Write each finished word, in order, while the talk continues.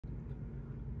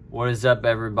What is up,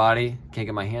 everybody? Can't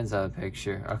get my hands out of the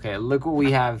picture. Okay, look what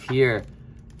we have here.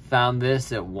 Found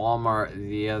this at Walmart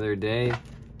the other day,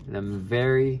 and I'm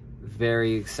very,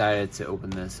 very excited to open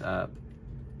this up.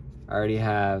 I already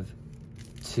have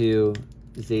 2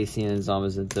 Zamazenta and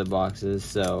Zamazenta boxes,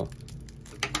 so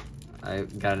I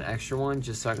got an extra one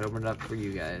just so I can open it up for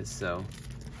you guys. So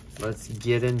let's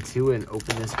get into it and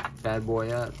open this bad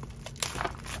boy up.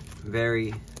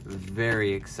 Very,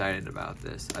 very excited about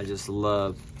this. I just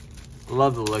love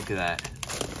the look of that.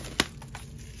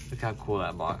 Look how cool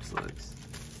that box looks.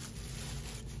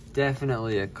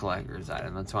 Definitely a collector's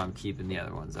item. That's why I'm keeping the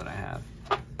other ones that I have.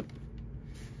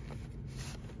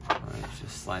 Let's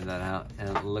just slide that out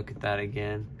and look at that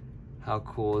again. How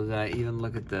cool is that? Even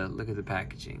look at the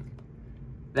packaging.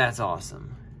 That's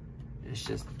awesome. It's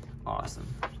just awesome.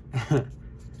 And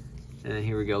then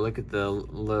here we go. Look at the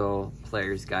little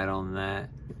player's guide on that.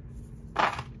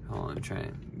 Hold on, I'm trying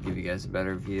to give you guys a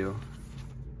better view.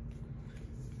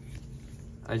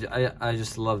 I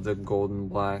just love the gold and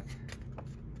black.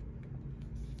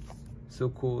 So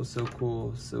cool, so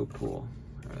cool, so cool.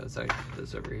 All right, let's actually put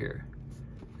this over here.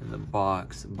 And the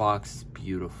box is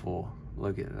beautiful.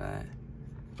 Look at that.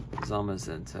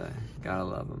 Zamazenta, gotta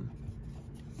love them.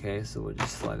 Okay, so we'll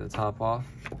just slide the top off.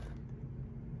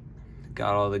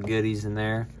 Got all the goodies in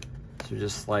there. So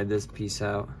just slide this piece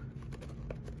out.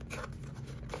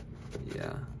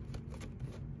 Yeah.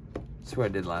 That's what I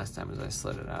did last time, is I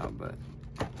slid it out, but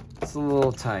it's a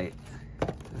little tight.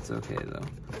 That's okay though.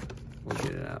 We'll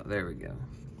get it out. There we go.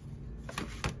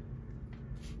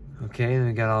 Okay, and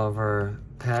we got all of our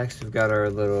packs. We've got our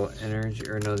little energy,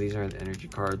 or no, these aren't the energy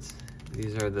cards.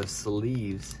 These are the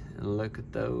sleeves, and look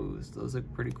at those. Those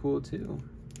look pretty cool too.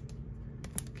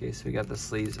 Okay, so we got the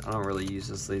sleeves. I don't really use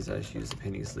the sleeves. I just use the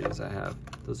penny sleeves I have.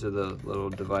 Those are the little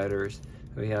dividers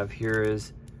that we have. Here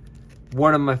is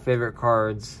one of my favorite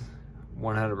cards,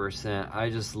 100%. I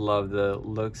just love the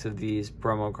looks of these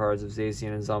promo cards of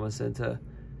Zamazenta and Zamazenta.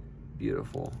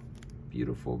 Beautiful,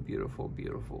 beautiful, beautiful,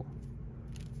 beautiful.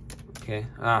 Okay,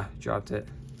 dropped it.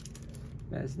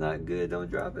 That's not good,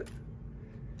 don't drop it.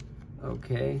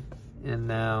 Okay, and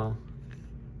now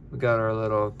we got our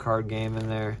little card game in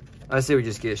there. I say we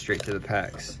just get straight to the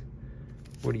packs.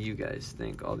 What do you guys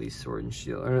think? All these Sword and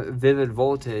Shield, or Vivid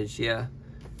Voltage, yeah.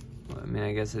 Well, I mean,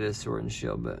 I guess it is Sword and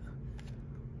Shield, but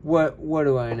what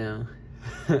do I know?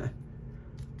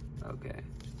 Okay.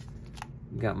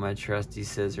 Got my trusty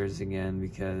scissors again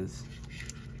because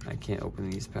I can't open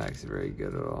these packs very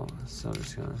good at all. So I'm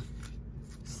just gonna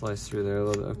slice through there a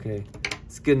little bit. Okay,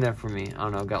 it's good enough for me. I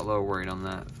don't know, got a little worried on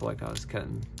that. I feel like I was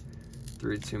cutting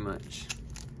through too much.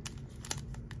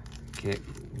 Okay,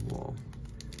 well,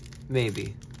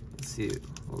 maybe. Let's see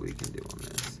what we can do on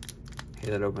this. Okay,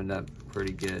 that opened up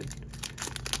pretty good.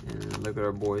 And look at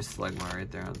our boy Slugma right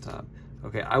there on top.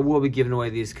 Okay, I will be giving away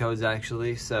these codes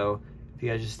actually, so if you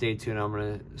guys just stay tuned, I'm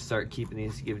gonna start keeping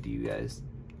these to give to you guys.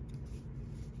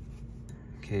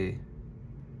 Okay.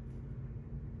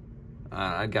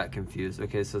 I got confused.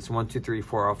 Okay, so it's 1, 2, 3,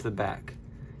 4 off the back.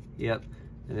 Yep.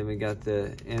 And then we got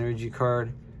the energy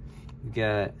card. We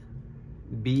got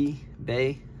Bay,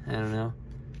 I don't know.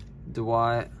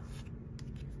 Dwight.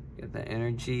 Got the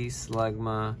energy,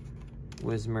 Slugma,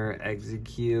 Whismer,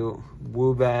 Execute,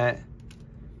 Woobat,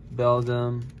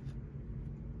 Beldum,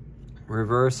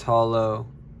 Reverse Hollow,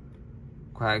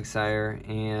 Quagsire,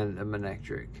 and a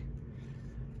Manectric.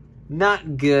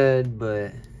 Not good,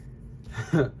 but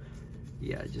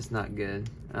yeah, just not good.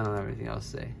 I don't have anything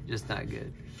else to say. Just not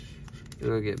good.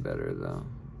 It'll get better though.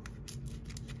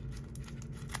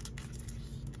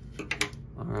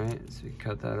 Alright, so we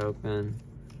cut that open.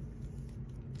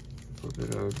 Flip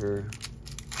it over.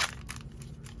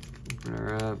 Open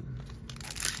her up.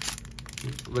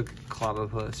 Look at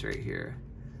Clobbopus right here.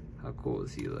 How cool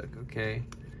does he look? Okay.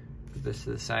 Put this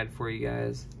to the side for you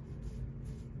guys.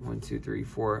 1, 2, 3,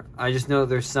 4. I just know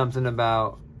there's something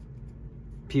about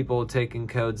people taking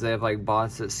codes. They have like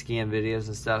bots that scan videos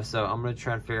and stuff. So I'm going to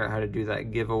try and figure out how to do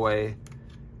that giveaway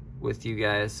with you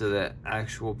guys so that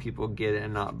actual people get it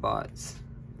and not bots.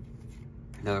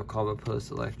 Another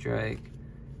Clobbopus, Electrike,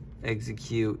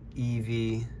 Execute,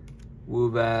 Eevee,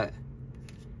 Woobat,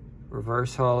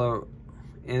 Reverse Hollow,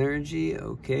 Energy,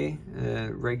 okay,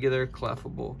 regular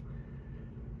Clefable.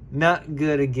 Not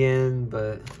good again,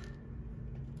 but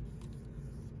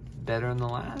better than the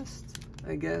last,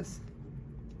 I guess.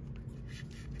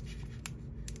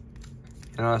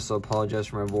 And I also apologize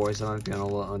for my voice. I'm feeling a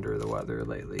little under the weather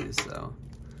lately, so.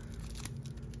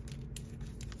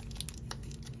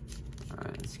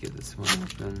 Alright, let's get this one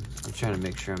open. I'm trying to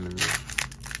make sure I'm in the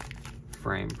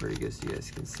frame pretty good so you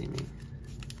guys can see me.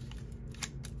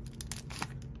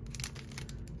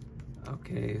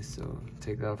 Okay, so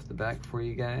take that off the back for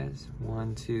you guys.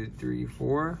 1, 2, 3,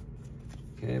 4.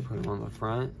 Okay, put them on the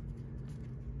front.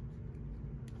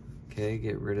 Okay,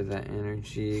 get rid of that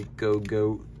energy.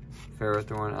 Go-Goat,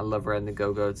 Ferrothorn. I love riding the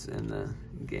Go-Goats in the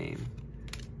game.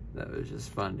 That was just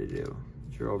fun to do.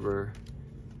 Drilbur,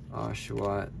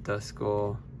 Oshawott,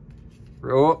 Duskull.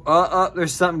 Oh,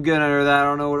 there's something good under that. I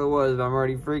don't know what it was, but I'm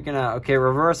already freaking out. Okay,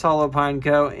 reverse holo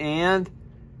Pineco and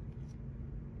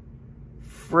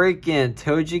freaking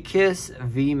Togekiss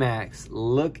VMAX.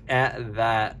 Look at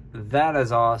that. That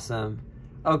is awesome.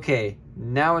 Okay,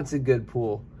 now it's a good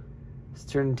pool. It's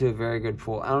turned into a very good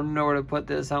pool. I don't know where to put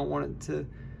this. I don't want it to...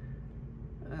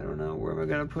 I don't know. Where am I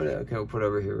going to put it? Okay, we'll put it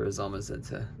over here where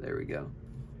Zamazenta. There we go.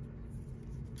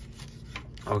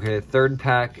 Okay, third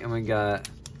pack, and we got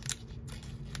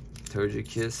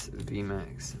Togekiss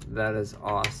VMAX. That is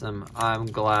awesome. I'm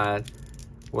glad.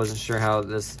 Wasn't sure how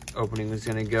this opening was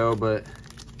going to go, but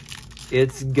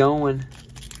it's going.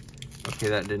 Okay,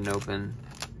 that didn't open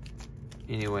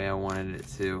any way I wanted it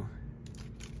to.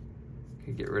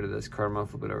 Could get rid of this card. I'm gonna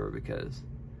flip it over because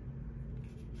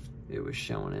it was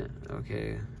showing it.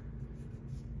 Okay.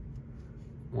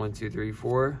 1, 2, 3,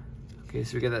 4. Okay,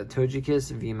 so we got that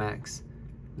Togekiss VMAX.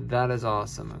 That is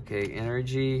awesome. Okay,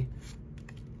 Energy,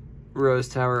 Rose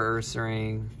Tower,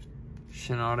 Ursaring,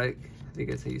 Shiinotic. I think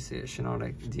that's how you say it.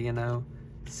 Shiinotic, Dino,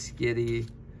 Skitty,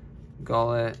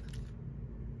 Golett,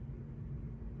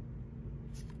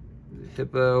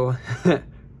 Hippo,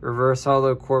 Reverse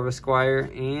Holo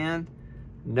Corvisquire, and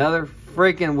another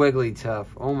freaking Wigglytuff.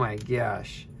 Oh my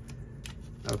gosh.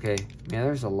 Okay, man,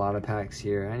 there's a lot of packs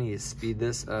here. I need to speed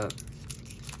this up.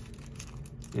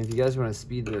 And if you guys want to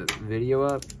speed the video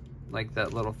up, like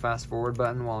that little fast forward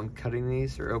button while I'm cutting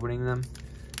these or opening them,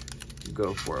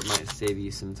 go for it. Might save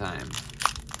you some time.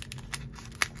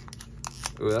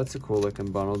 Oh, that's a cool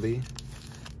looking Bunnelby.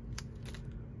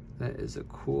 That is a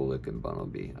cool looking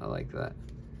Bunnelby. I like that.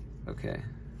 Okay.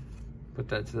 Put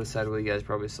that to the side where you guys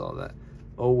probably saw that.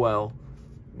 Oh well.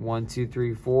 1, 2,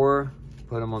 3, 4.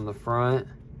 Put them on the front.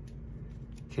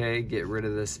 Okay, get rid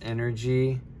of this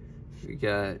energy. We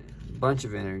got a bunch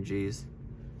of energies.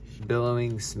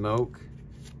 Billowing Smoke,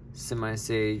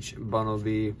 Semi-Sage,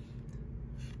 Bunnelby,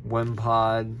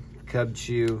 Wimpod,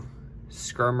 Cubchoo,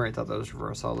 Skirmer. I thought that was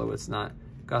reverse holo. It's not.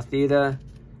 Gothita,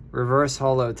 reverse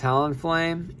holo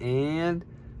Talonflame, and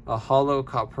a holo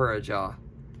Copperajah.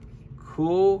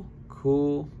 Cool,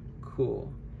 cool,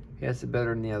 cool. Yeah, it's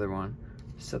better than the other one.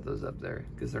 Set those up there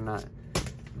because they're not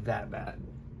that bad.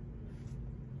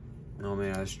 Oh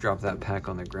man, I just dropped that pack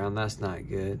on the ground. That's not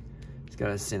good. It's got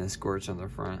a Centiskorch on the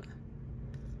front.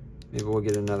 Maybe we'll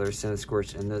get another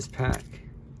Centiskorch in this pack.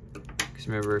 Because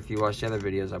remember, if you watch the other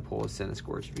videos, I pull a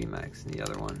Centiskorch VMAX in the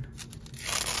other one.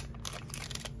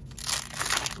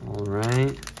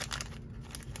 Alright.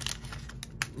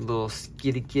 Little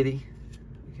skitty kitty.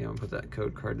 Okay, I'm gonna put that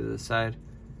code card to the side.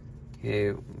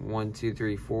 Okay, 1, 2,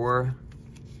 3, 4.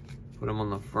 Put them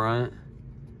on the front.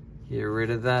 Get rid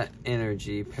of that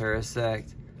energy.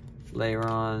 Parasect,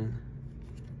 Lairon,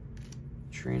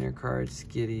 trainer card,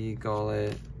 Skitty,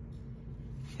 Golett,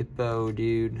 Hippo,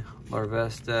 dude,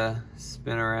 Larvesta,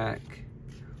 Spinarak,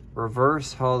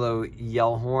 reverse holo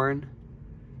Yellhorn.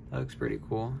 That looks pretty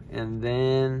cool. And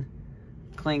then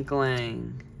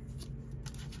Klinklang.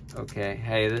 Okay,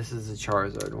 hey, this is a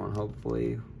Charizard one.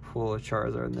 Hopefully pull a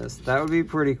Charizard in this. That would be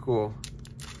pretty cool.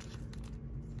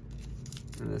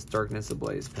 In this Darkness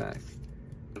Ablaze pack.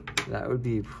 That would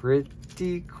be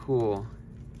pretty cool.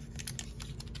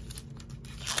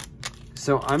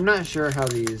 So I'm not sure how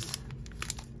these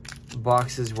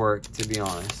boxes work, to be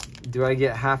honest. Do I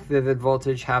get half Vivid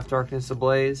Voltage, half Darkness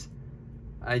Ablaze?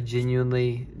 I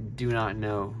genuinely do not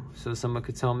know. So if someone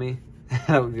could tell me,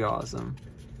 that would be awesome.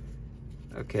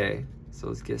 Okay, so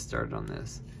let's get started on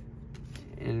this.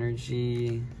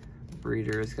 Energy,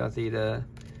 Breeders, Gothita,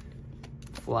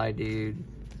 Fly Dude.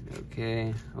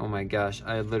 Okay. Oh my gosh,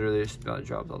 I literally just about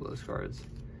dropped all those cards.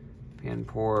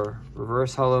 Panpour,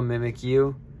 reverse holo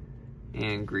Mimikyu,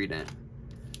 and Greedent.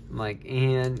 I'm like,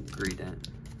 and Greedent.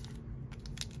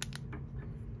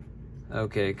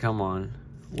 Okay, come on.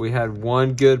 We had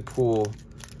one good pull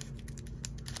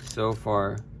so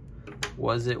far.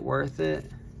 Was it worth it?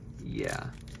 Yeah.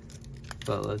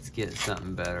 But let's get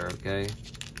something better, okay?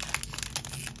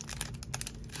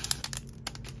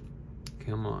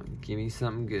 Come on, give me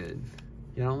something good.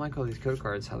 Yeah, I don't like all these code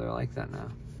cards, how they're like that now.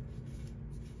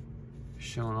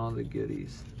 Showing all the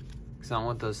goodies. Because I don't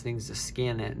want those things to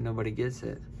scan it and nobody gets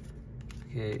it.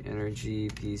 Okay, Energy,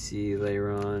 PC,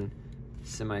 Lairon,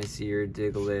 Semi-Seer,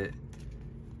 Diglett,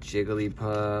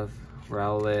 Jigglypuff,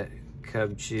 Rowlet,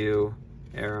 Cubchoo,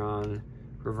 Aeron,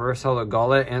 Reverse Hollow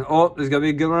Gauntlet. And oh, there's going to be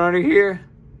a good one under here.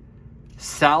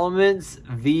 Salamence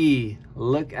V.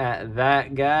 Look at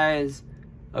that, guys.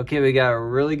 Okay, we got a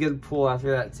really good pull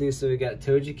after that, too. So we got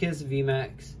Togekiss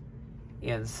VMAX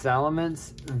and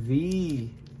Salamence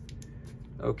V.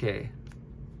 Okay.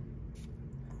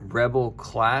 Rebel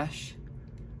Clash.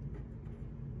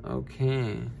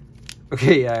 Okay.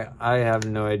 Okay, yeah, I have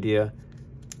no idea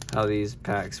how these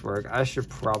packs work. I should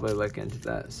probably look into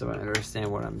that so I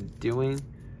understand what I'm doing.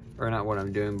 Or not what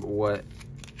I'm doing, but what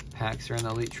packs are in the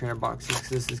Elite Trainer boxes. Because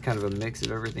this is kind of a mix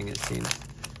of everything, it seems.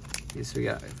 Okay, so we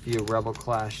got a few Rebel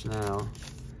Clash now.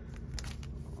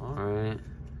 Alright.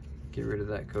 Get rid of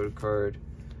that code card.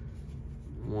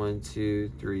 1,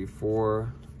 2, 3,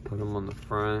 4. Put them on the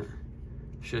front.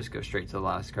 Should just go straight to the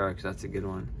last card because that's a good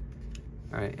one.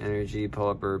 Alright, Energy,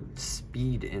 Pelipper,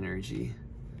 Speed Energy.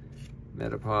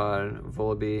 Metapod,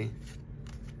 Volibee,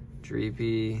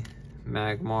 Dreepy,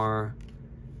 Magmar,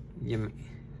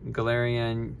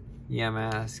 Galarian,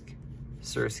 Yamask,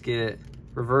 Surskit,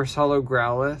 Reverse Hollow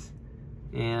Growlithe,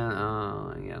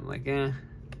 and yeah, I'm like,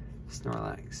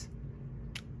 Snorlax.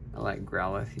 I like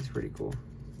Growlithe, he's pretty cool.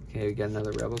 Okay, we got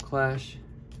another Rebel Clash.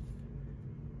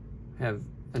 We have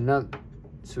another,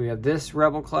 so we have this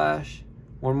Rebel Clash,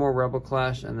 one more Rebel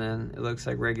Clash, and then it looks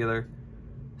like regular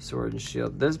Sword and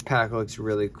Shield. This pack looks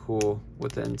really cool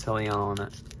with the Inteleon on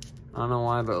it. I don't know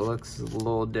why, but it looks a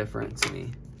little different to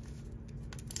me.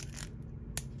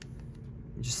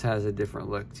 It just has a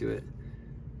different look to it.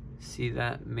 See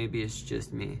that? Maybe it's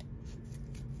just me.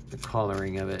 The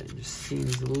coloring of it just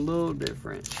seems a little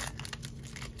different.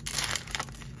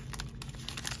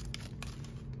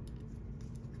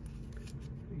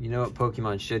 You know what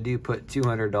Pokemon should do? Put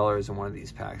 $200 in one of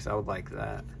these packs. I would like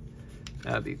that.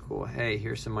 That'd be cool. Hey,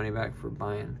 here's some money back for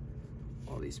buying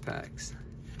all these packs.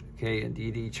 Okay,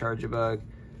 Indeedee, Charjabug,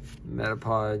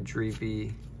 Metapod,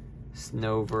 Dreepy,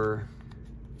 Snover,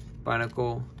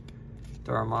 Binacle,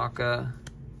 Darumaka,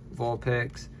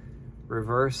 Vulpix,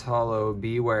 Reverse Hollow,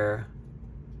 Beware,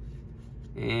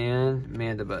 and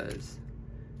Mandibuzz.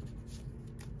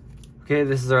 Okay,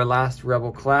 this is our last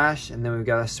Rebel Clash, and then we've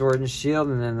got a Sword and Shield,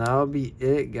 and then that'll be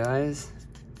it, guys.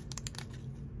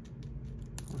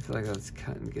 I feel like that's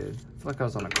cutting good. I feel like I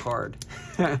was on a card.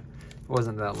 It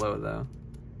wasn't that low, though.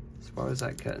 So why was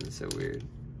that cutting so weird?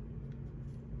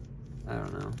 I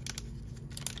don't know.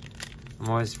 I'm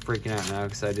always freaking out now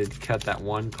because I did cut that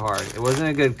one card. It wasn't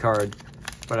a good card,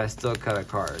 but I still cut a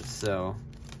card, so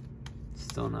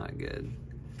still not good.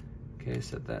 Okay,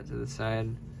 set that to the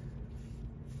side.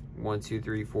 1, 2,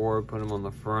 3, 4, put them on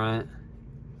the front.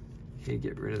 Okay,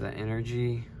 get rid of that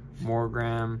energy.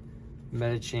 Morgram,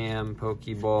 Medicham,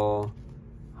 Pokeball,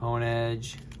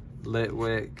 Honedge,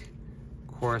 Litwick,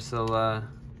 Corsola,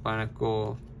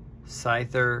 Binacle,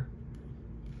 Scyther,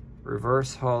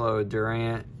 Reverse Hollow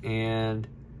Durant, and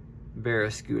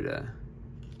Barraskewda.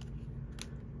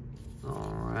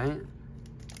 Alright.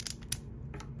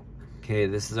 Okay,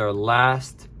 this is our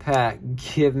last pack.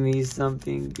 Give me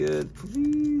something good,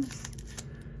 please.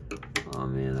 Oh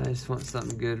man, I just want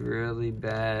something good really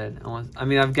bad. I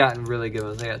mean, I've gotten really good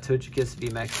ones. I got Togekiss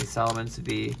VMAX and Salamence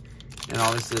V, and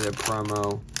obviously the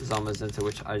promo Zamazenta,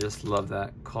 which I just love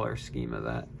that color scheme of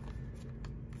that.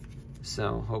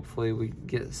 So hopefully we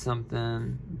get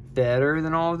something better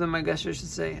than all of them, I guess I should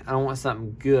say. I don't want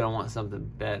something good, I want something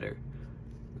better.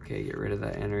 Okay, get rid of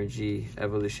that energy.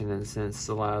 Evolution Incense,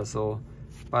 Salazzle,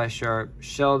 Bisharp,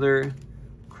 Shelder,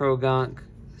 Krogunk,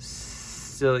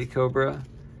 Silicobra,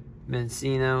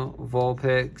 Mincino,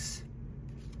 Vulpix,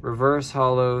 Reverse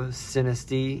Hollow,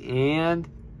 Sinistea, and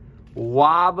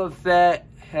Wobbuffet.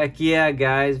 Heck yeah,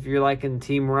 guys. If you're liking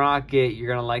Team Rocket, you're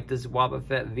going to like this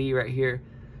Wobbuffet V right here.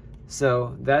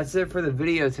 So that's it for the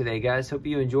video today, guys. Hope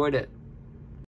you enjoyed it.